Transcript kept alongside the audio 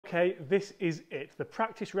Okay, this is it. The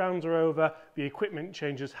practice rounds are over, the equipment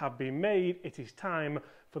changes have been made. It is time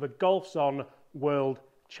for the Golfzon World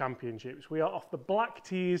Championships. We are off the black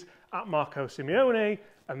tees at Marco Simeone,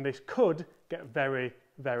 and this could get very,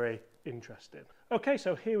 very interesting. Okay,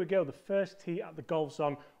 so here we go, the first tee at the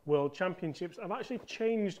Golfzon World Championships. I've actually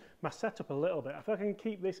changed my setup a little bit. I feel like I can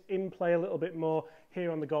keep this in play a little bit more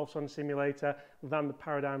here on the Golfzon simulator than the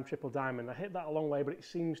Paradigm Triple Diamond. I hit that a long way, but it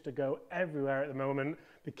seems to go everywhere at the moment.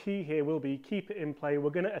 The key here will be keep it in play. We're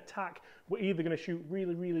going to attack. We're either going to shoot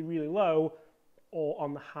really, really, really low or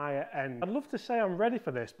on the higher end. I'd love to say I'm ready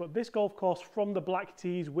for this, but this golf course from the black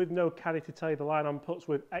tees with no caddy to tell you the line on puts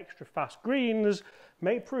with extra fast greens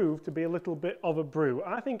may prove to be a little bit of a brew.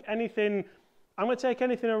 I think anything, I'm going to take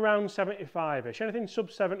anything around 75-ish. Anything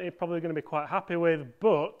sub 70 probably going to be quite happy with,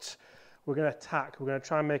 but we're going to attack. We're going to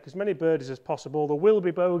try and make as many birdies as possible. There will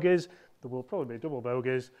be bogeys, there will probably be double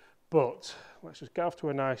bogeys, but let's just get off to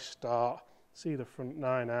a nice start, see the front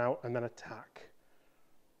nine out and then attack.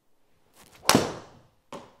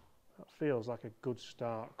 Feels like a good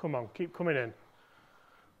start. Come on, keep coming in.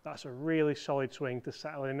 That's a really solid swing to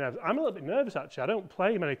settle in nerves. I'm a little bit nervous actually. I don't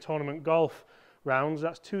play many tournament golf rounds.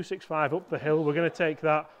 That's 265 up the hill. We're going to take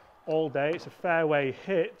that all day. It's a fairway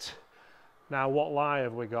hit. Now what lie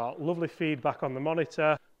have we got? Lovely feedback on the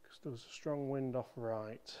monitor because there was a strong wind off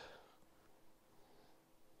right.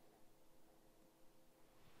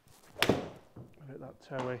 I've hit that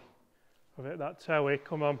toey. I've hit that toey.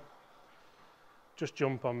 Come on. Just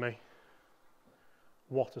jump on me.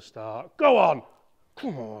 What a start. Go on!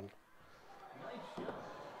 Come on.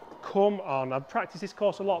 Come on. I've practiced this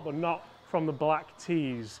course a lot, but not from the black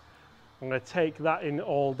tees. I'm going to take that in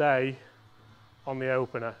all day on the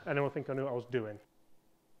opener. Anyone think I knew what I was doing?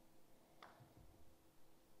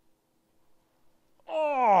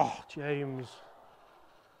 Oh, James.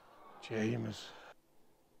 James.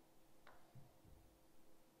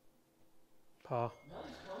 Par.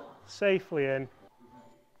 Safely in.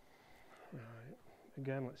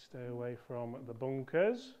 Again, let's stay away from the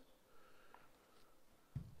bunkers.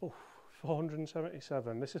 Oh,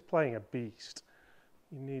 477. This is playing a beast.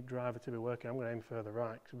 You need driver to be working. I'm going to aim further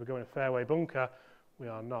right because we're going a fairway bunker. We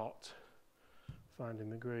are not finding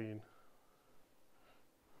the green.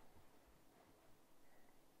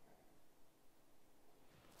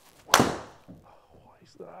 Oh, what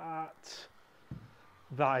is that?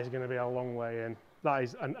 That is going to be a long way in. That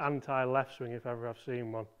is an anti-left swing if ever I've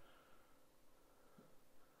seen one.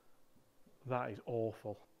 That is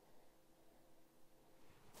awful.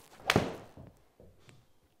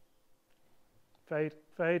 Fade,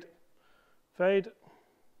 fade, fade.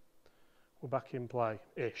 We're back in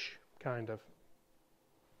play-ish, kind of.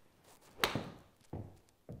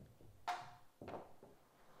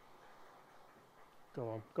 Go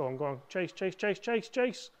on, go on, go on. Chase, chase, chase, chase,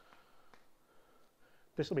 chase.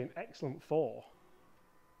 This will be an excellent four.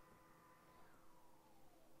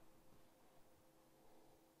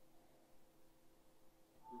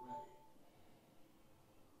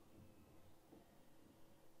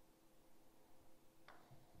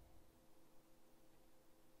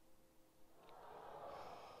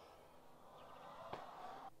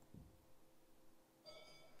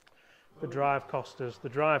 The drive cost us, the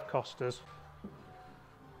drive cost us.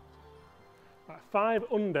 Right, 5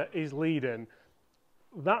 under is leading.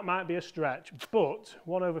 That might be a stretch, but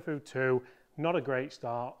 1 over through 2, not a great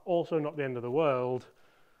start, also not the end of the world.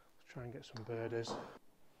 Let's try and get some birdies.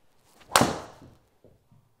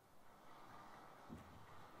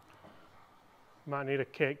 Might need a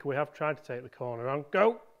kick, we have tried to take the corner on.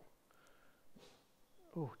 Go!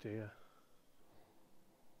 Oh dear.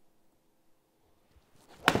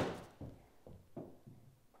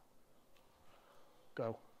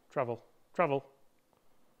 Go. Travel. Travel.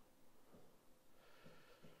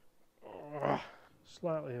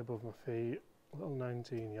 Slightly above my feet. A little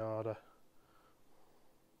 19-yarder.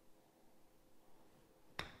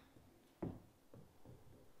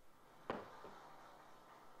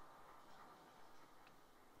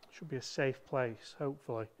 Should be a safe place,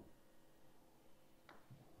 hopefully.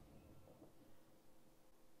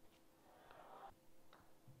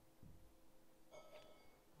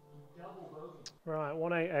 Right,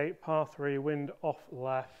 188, par 3, wind off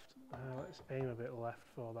left. Let's aim a bit left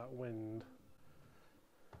for that wind.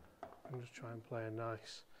 And just try and play a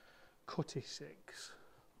nice cutty 6.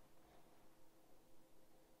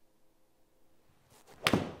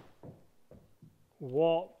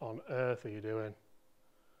 What on earth are you doing?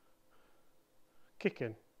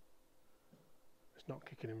 Kicking. It's not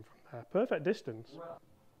kicking him from there. Perfect distance.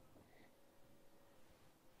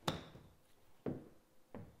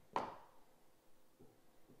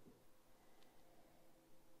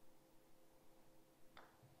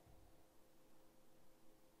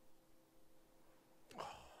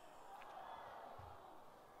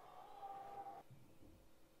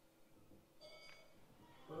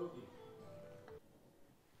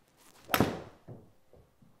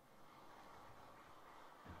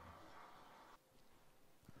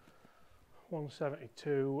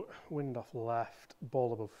 172, wind off left,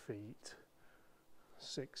 ball above feet,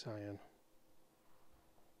 6 iron.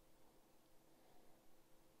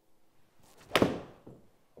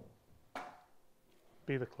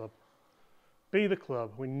 Be the club. Be the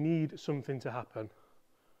club. We need something to happen.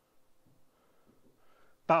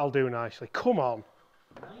 That'll do nicely. Come on.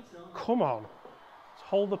 Come on. Let's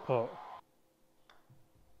hold the putt.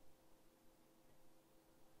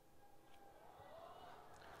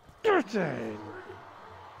 Get in.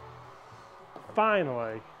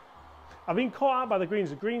 Finally. I've been caught out by the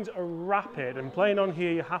greens. The greens are rapid, and playing on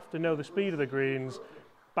here you have to know the speed of the greens.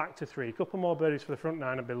 Back to 3. A couple more birdies for the front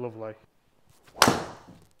 9 would be lovely.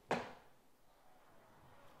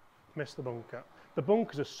 Missed the bunker. The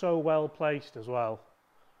bunkers are so well placed as well.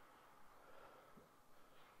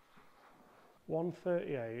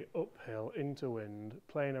 138 uphill into wind,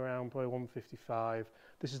 playing around probably 155.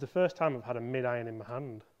 This is the first time I've had a mid-iron in my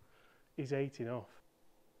hand. He's 18 off.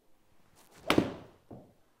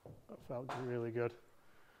 That felt really good.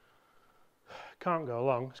 Can't go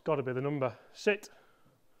long. It's got to be the number. Sit.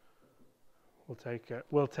 We'll take it.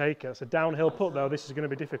 We'll take it. It's a downhill putt though. This is going to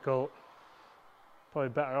be difficult. Probably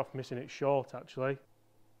better off missing it short actually.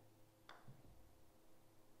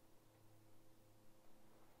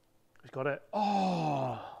 He's got it.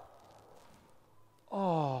 Oh!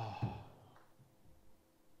 Oh!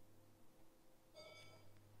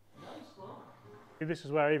 This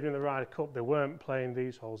is where even in the Ryder Cup they weren't playing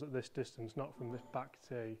these holes at this distance, not from this back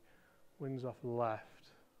tee. Wind's off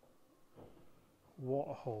left. What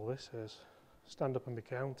a hole this is. Stand up and be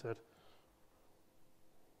counted.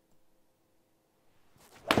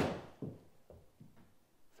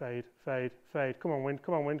 Fade, fade, fade. Come on, wind,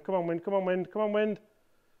 come on, wind, come on, wind, come on, wind, come on, wind.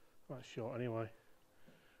 That's short anyway.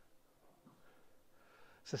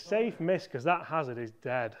 It's a safe miss because that hazard is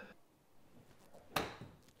dead.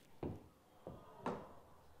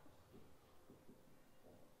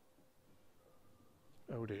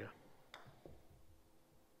 Oh dear.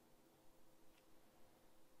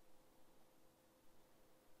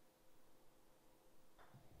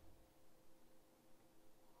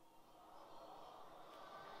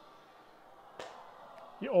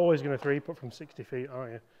 You're always going to 3-putt from 60 feet,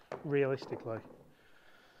 aren't you? Realistically.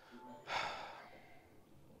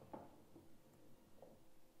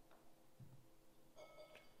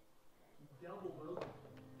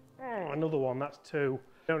 Oh, another one, that's 2.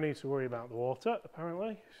 Don't need to worry about the water,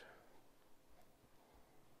 apparently.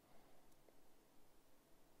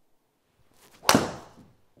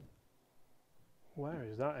 Where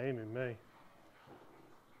is that aiming me?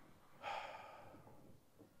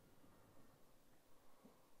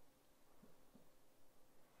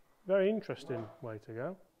 Very interesting way to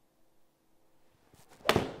go.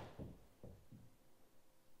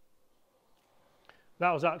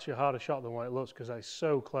 That was actually a harder shot than what it looks because it's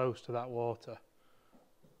so close to that water.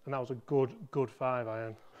 And that was a good 5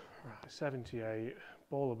 iron. Right, 78,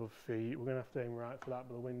 ball above feet. We're going to have to aim right for that,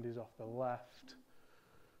 but the wind is off the left.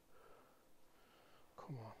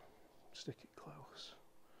 Come on, stick it close.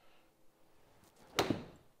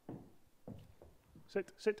 Sit,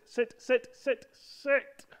 sit, sit, sit, sit,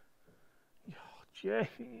 sit. Oh,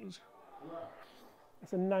 James.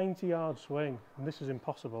 It's a 90-yard swing, and this is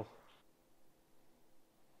impossible.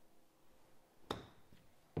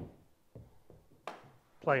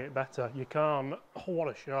 Play it better. You can't. Oh, what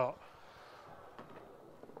a shot.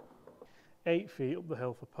 8 feet up the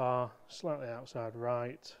hill for par, slightly outside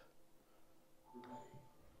right.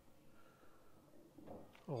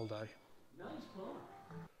 All day. Nice par.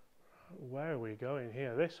 Where are we going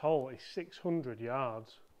here? This hole is 600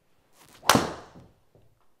 yards.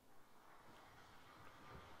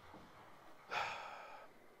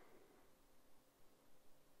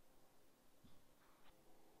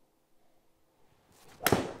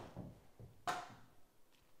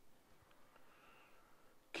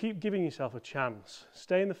 Keep giving yourself a chance.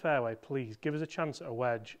 Stay in the fairway, please. Give us a chance at a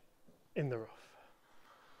wedge in the rough.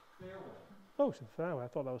 Fairway. Oh, it's in the fairway. I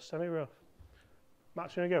thought that was semi-rough.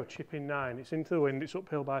 Match going to go, chip in 9. It's into the wind. It's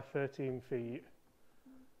uphill by 13 feet.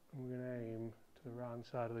 And we're going to aim to the right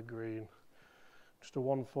side of the green. Just a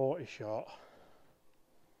 140 shot.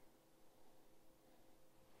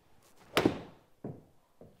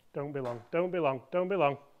 Don't be long. Don't be long. Don't be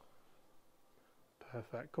long.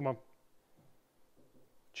 Perfect. Come on.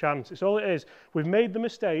 Chance. It's all it is. We've made the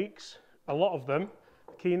mistakes, a lot of them.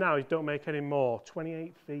 The key now is don't make any more.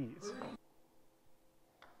 28 feet.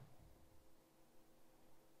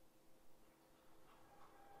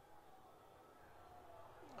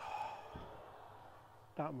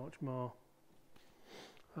 That much more.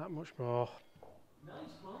 That much more. Nice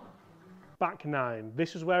ball. back nine.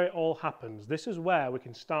 This is where it all happens. This is where we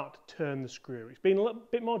can start to turn the screw. It's been a little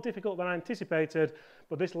bit more difficult than I anticipated,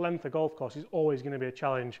 but this length of golf course is always going to be a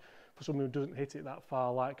challenge for someone who doesn't hit it that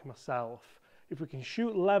far like myself. If we can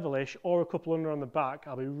shoot levelish or a couple under on the back,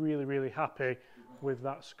 I'll be really, really happy with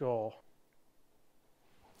that score.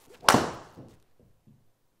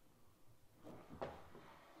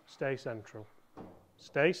 Stay central.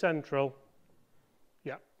 Stay central.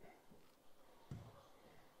 Yeah.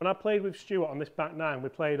 When I played with Stuart on this back nine, we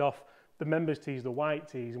played off the members' tees, the white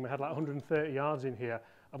tees, and we had like 130 yards in here.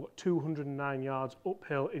 I've got 209 yards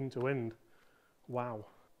uphill into wind. Wow.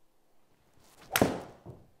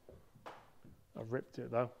 I've ripped it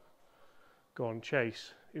though. Go on,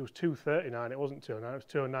 chase. It was 239, it wasn't 209, it was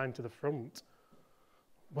 209 to the front.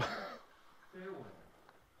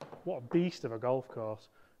 What a beast of a golf course.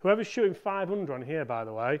 Whoever's shooting 500 on here, by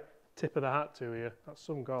the way, tip of the hat to you. That's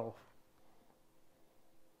some golf.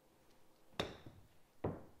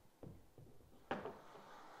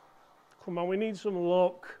 Come on, we need some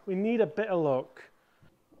luck. We need a bit of luck.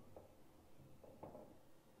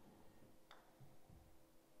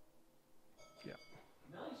 Yeah.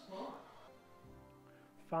 Nice one.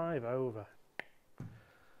 5 over.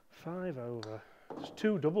 5 over. It's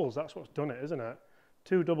 2 doubles, that's what's done it, isn't it?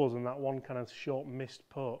 2 doubles and that one kind of short missed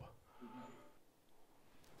putt.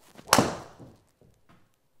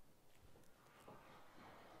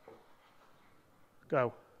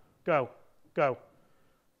 Go, go, go.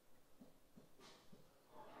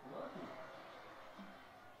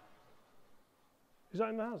 Is that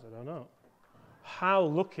in the hazard or not? How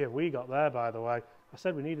lucky have we got there, by the way? I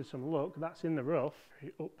said we needed some luck. That's in the rough.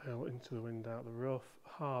 Uphill into the wind out the rough.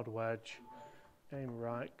 Hard wedge. Aim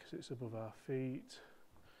right because it's above our feet.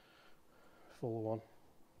 Full one.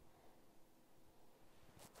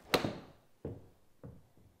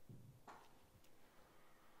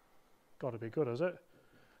 Got to be good, has it?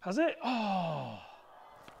 Has it? Oh!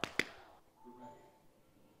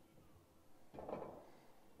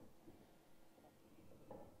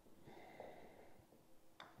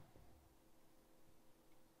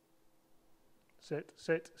 Sit,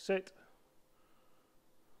 sit, sit.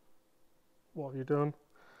 What have you done?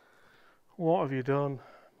 What have you done?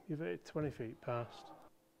 You've hit it 20 feet past.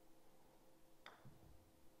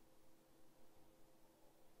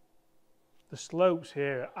 The slopes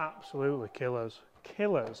here are absolutely killers.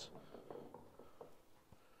 Killers.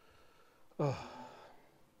 Oh.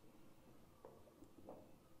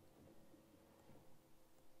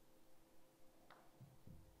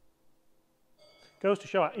 Goes to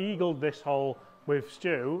show I eagled this hole with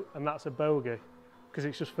Stu, and that's a bogey because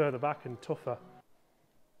it's just further back and tougher.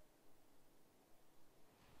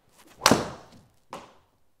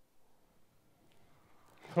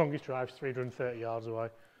 Longest drive's 330 yards away.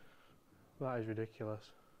 That is ridiculous.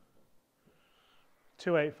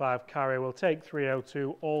 285 carry, we'll take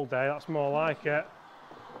 302 all day, that's more like it.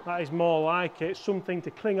 That is more like it, something to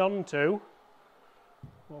cling on to.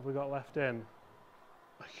 What have we got left in?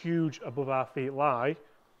 A huge above our feet lie,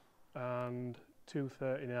 and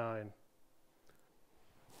 239.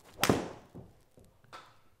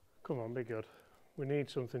 Come on, be good. We need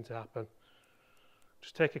something to happen.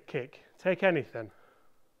 Just take a kick, take anything.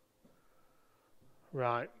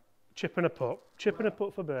 Right. Chip and a putt. Chip and a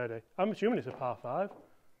putt for birdie. I'm assuming it's a par 5.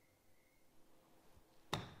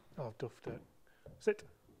 Oh, I've duffed it. Sit.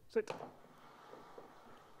 Sit.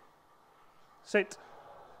 Sit.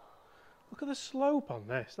 Look at the slope on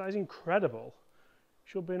this. That is incredible.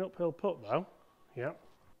 Should be an uphill putt though. Yeah.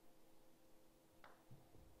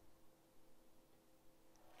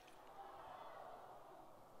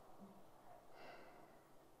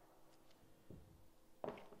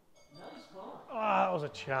 Ah, that was a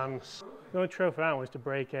chance. The only trophy I want is to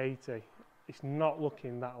break 80. It's not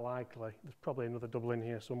looking that likely. There's probably another double in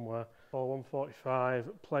here somewhere. Ball 145,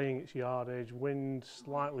 playing its yardage, wind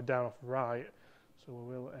slightly down off right, so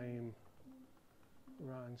we will aim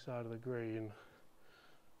right inside of the green.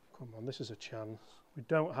 Come on, this is a chance. We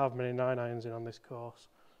don't have many 9-irons in on this course.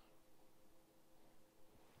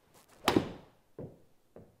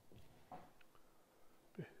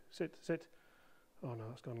 Sit, sit. Oh no,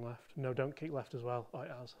 it's gone left. No, don't kick left as well. Oh,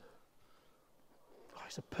 it has. Oh,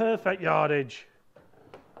 it's a perfect yardage.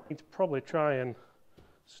 Need to probably try and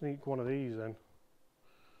sneak one of these in.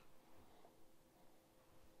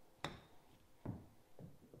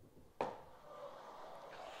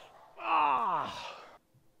 Ah!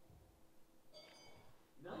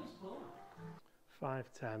 Nice ball.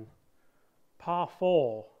 510. Par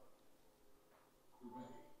 4.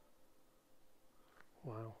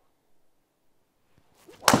 Wow.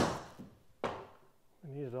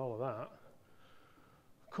 We needed all of that.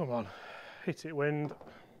 Come on. Hit it, wind.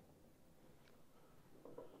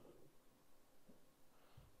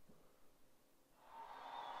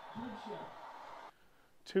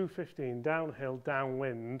 .215 downhill,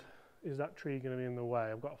 downwind. Is that tree going to be in the way?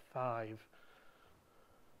 I've got a 5.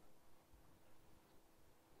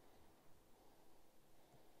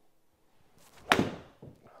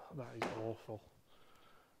 That is awful.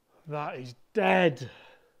 That is dead.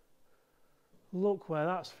 Look where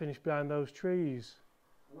that's finished behind those trees.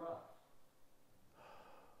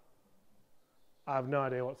 I have no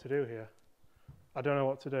idea what to do here. I don't know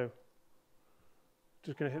what to do.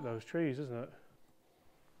 Just going to hit those trees, isn't it?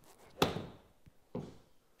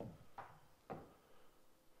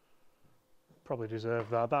 Probably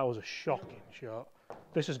deserved that. That was a shocking shot.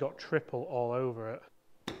 This has got triple all over it.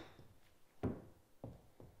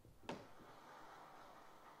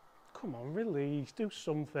 Come on, release, do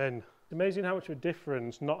something. It's amazing how much of a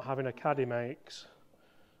difference not having a caddy makes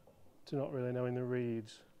to not really knowing the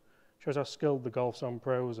reads. Shows how skilled the Golfzon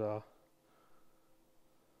pros are.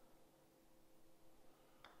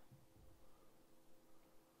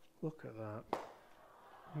 Look at that.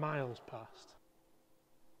 Miles past.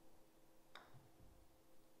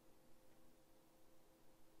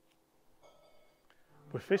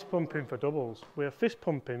 We're fist pumping for doubles. We're fist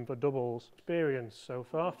pumping for doubles. Experience so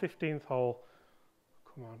far, 15th hole.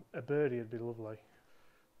 Come on, a birdie would be lovely.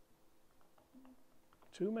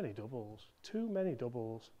 Too many doubles. Too many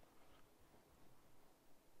doubles.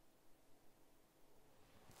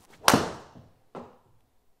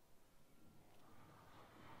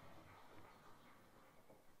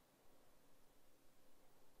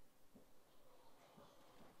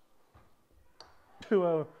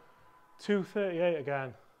 .238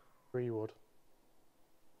 again. 3 wood.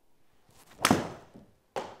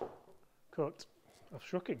 Cut. I've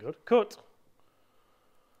struck it good. Cut.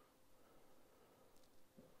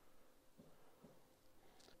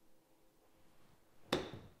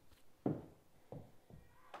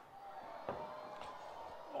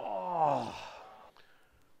 Oh.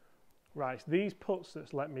 Right, it's these putts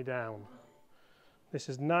that's let me down. This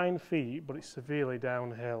is 9 feet, but it's severely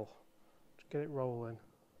downhill. Just get it rolling.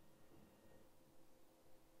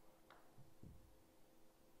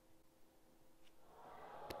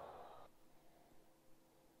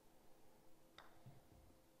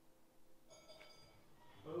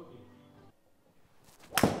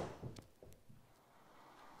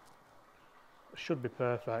 Should be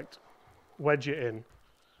perfect. Wedge it in.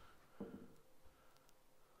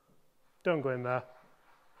 Don't go in there.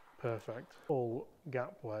 Perfect. Full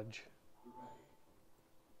gap wedge.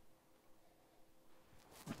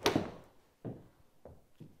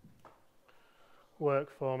 Work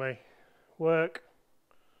for me. Work.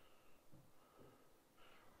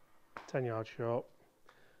 10 yards short.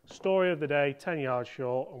 Story of the day, 10 yards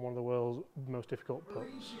short on one of the world's most difficult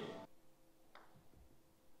putts.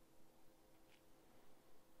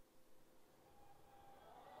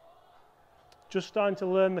 Just starting to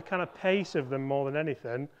learn the kind of pace of them more than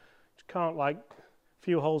anything. Just can't, like, a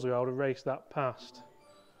few holes ago I would have raced that past.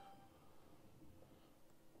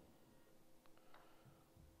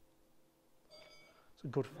 It's a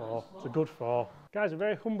good 4. It's a good 4. Guys, a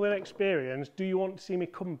very humbling experience. Do you want to see me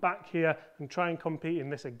come back here and try and compete in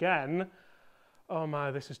this again? Oh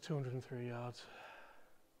my, this is 203 yards.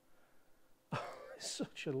 It's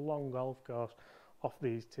such a long golf course off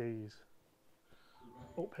these tees.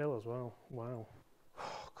 Uphill as well. Wow.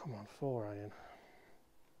 Oh, come on, 4 iron.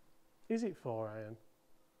 Is it 4 iron?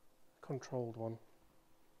 Controlled one.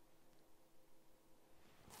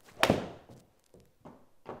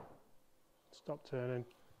 Stop turning.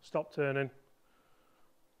 Stop turning.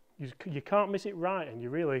 You can't miss it right, and you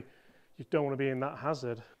don't want to be in that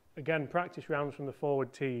hazard. Again, practice rounds from the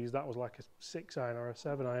forward tees. That was like a 6 iron or a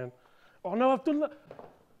 7 iron. Oh no, I've done that.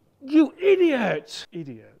 You idiot!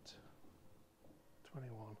 Idiot.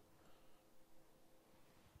 21.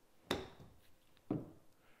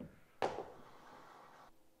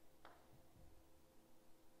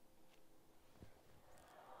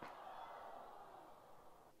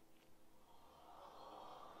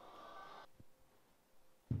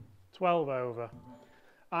 $12 over.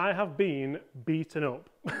 I have been beaten up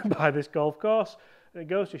by this golf course. And it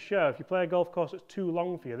goes to show, if you play a golf course that's too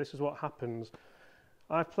long for you, this is what happens.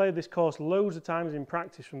 I've played this course loads of times in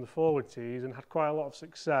practice from the forward tees and had quite a lot of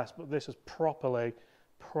success, but this has properly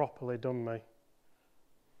done me.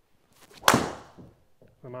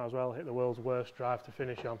 I might as well hit the world's worst drive to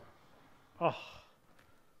finish on. Oh.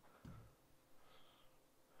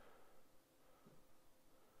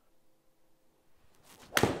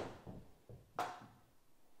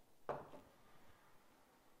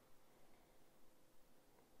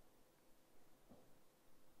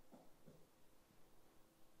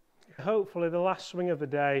 Hopefully the last swing of the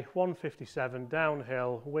day, 157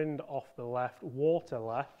 downhill, wind off the left, water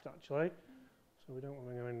left actually, so we don't want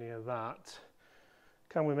to go in near that.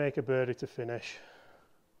 Can we make a birdie to finish?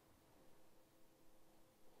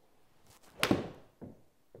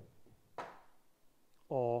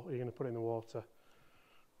 Or are you going to put it in the water?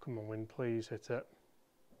 Come on, wind, please hit it.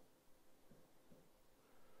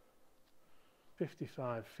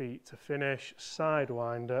 55 feet to finish,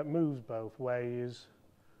 sidewinder, moves both ways.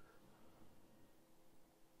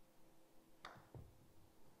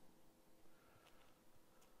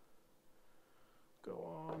 Go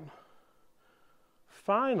on.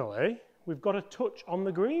 Finally, we've got a touch on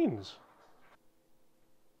the greens.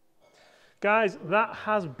 Guys, that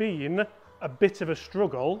has been a bit of a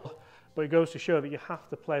struggle, but it goes to show that you have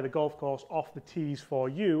to play the golf course off the tees for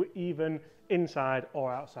you, even inside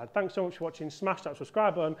or outside. Thanks so much for watching. Smash that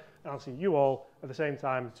subscribe button, and I'll see you all at the same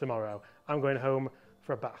time tomorrow. I'm going home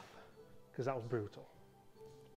for a bath, because that was brutal.